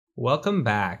Welcome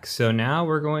back. So now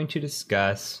we're going to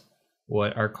discuss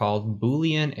what are called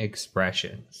Boolean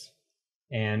expressions.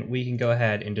 And we can go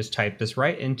ahead and just type this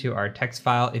right into our text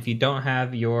file. If you don't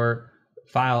have your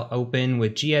file open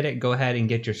with gedit, go ahead and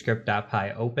get your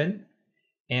script.py open.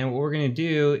 And what we're going to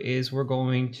do is we're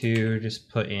going to just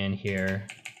put in here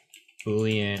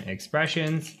Boolean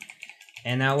expressions.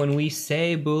 And now when we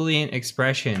say Boolean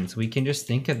expressions, we can just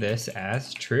think of this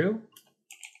as true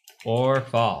or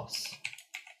false.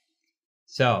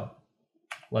 So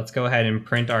let's go ahead and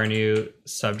print our new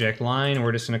subject line.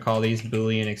 We're just going to call these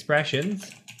Boolean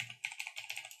expressions.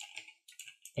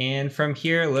 And from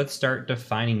here, let's start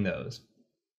defining those.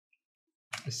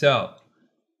 So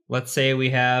let's say we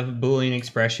have Boolean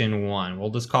expression 1. We'll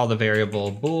just call the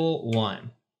variable bool1.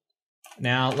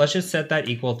 Now let's just set that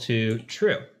equal to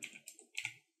true.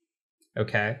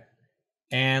 Okay.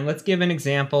 And let's give an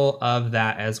example of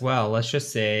that as well. Let's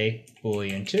just say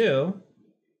boolean2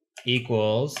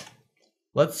 equals,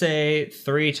 let's say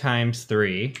 3 times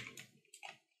 3.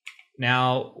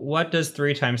 Now, what does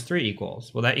 3 times 3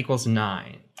 equals? Well, that equals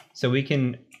 9. So we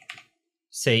can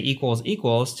say equals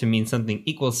equals to mean something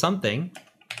equals something.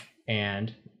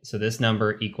 And so this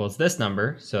number equals this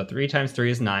number. So 3 times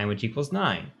 3 is 9, which equals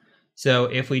 9. So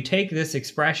if we take this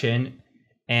expression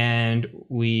and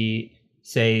we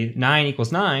say 9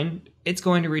 equals 9, it's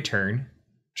going to return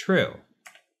true.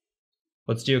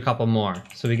 Let's do a couple more.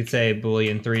 So we could say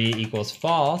boolean 3 equals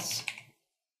false,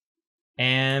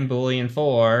 and boolean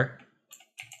 4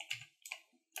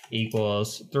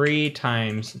 equals 3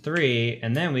 times 3,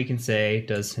 and then we can say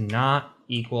does not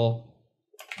equal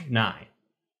 9.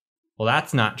 Well,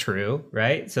 that's not true,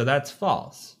 right? So that's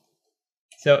false.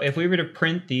 So if we were to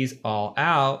print these all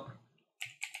out,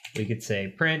 we could say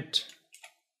print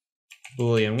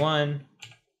boolean 1,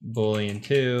 boolean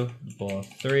 2, bool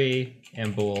 3,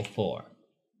 and bool 4.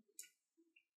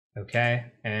 Okay,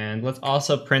 and let's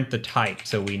also print the type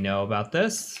so we know about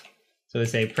this. So we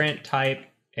say print type,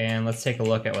 and let's take a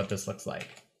look at what this looks like.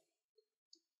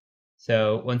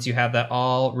 So once you have that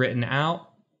all written out,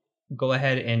 go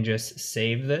ahead and just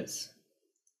save this.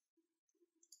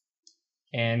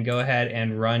 And go ahead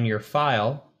and run your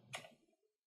file.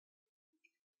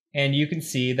 And you can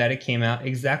see that it came out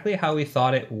exactly how we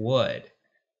thought it would.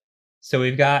 So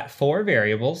we've got 4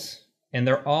 variables, and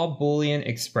they're all Boolean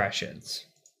expressions.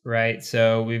 Right,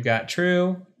 so we've got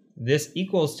true, this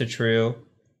equals to true,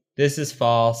 this is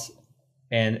false,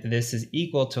 and this is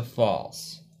equal to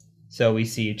false. So we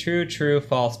see true, true,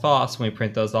 false, false when we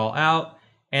print those all out.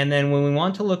 And then when we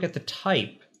want to look at the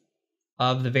type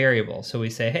of the variable, so we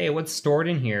say, hey, what's stored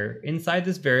in here? Inside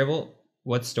this variable,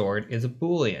 what's stored is a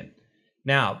Boolean.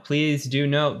 Now, please do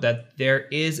note that there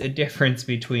is a difference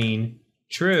between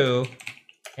true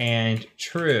and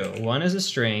true. One is a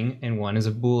string and one is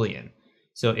a Boolean.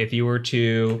 So if you were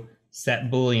to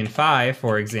set boolean 5,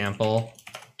 for example,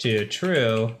 to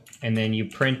true, and then you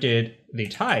printed the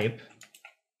type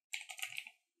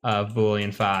of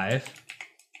boolean 5,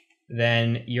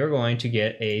 then you're going to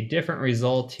get a different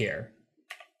result here.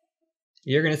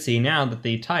 You're going to see now that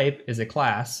the type is a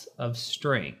class of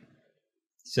string.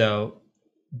 So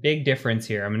big difference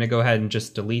here. I'm going to go ahead and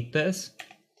just delete this.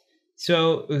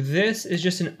 So this is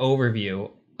just an overview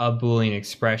of Boolean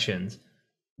expressions.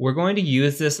 We're going to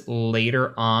use this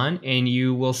later on, and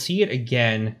you will see it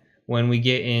again when we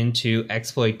get into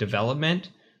exploit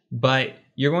development, but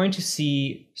you're going to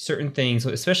see certain things,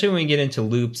 especially when we get into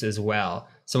loops as well.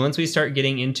 So once we start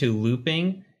getting into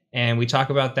looping and we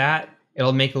talk about that,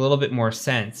 it'll make a little bit more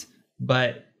sense.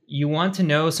 But you want to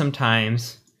know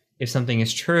sometimes if something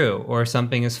is true or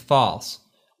something is false.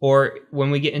 Or when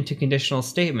we get into conditional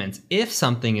statements, if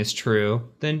something is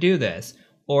true, then do this.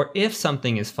 Or if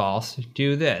something is false,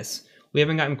 do this. We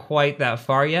haven't gotten quite that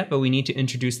far yet, but we need to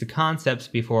introduce the concepts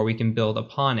before we can build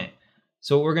upon it.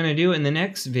 So what we're going to do in the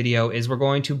next video is we're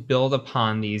going to build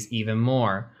upon these even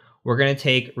more. We're going to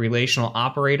take relational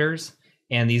operators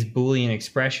and these Boolean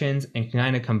expressions and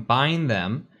kind of combine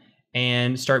them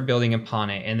and start building upon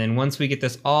it. And then once we get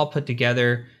this all put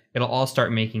together, it'll all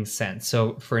start making sense.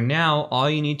 So for now, all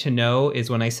you need to know is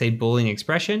when I say Boolean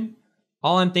expression,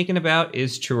 all I'm thinking about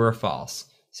is true or false.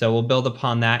 So we'll build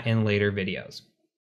upon that in later videos.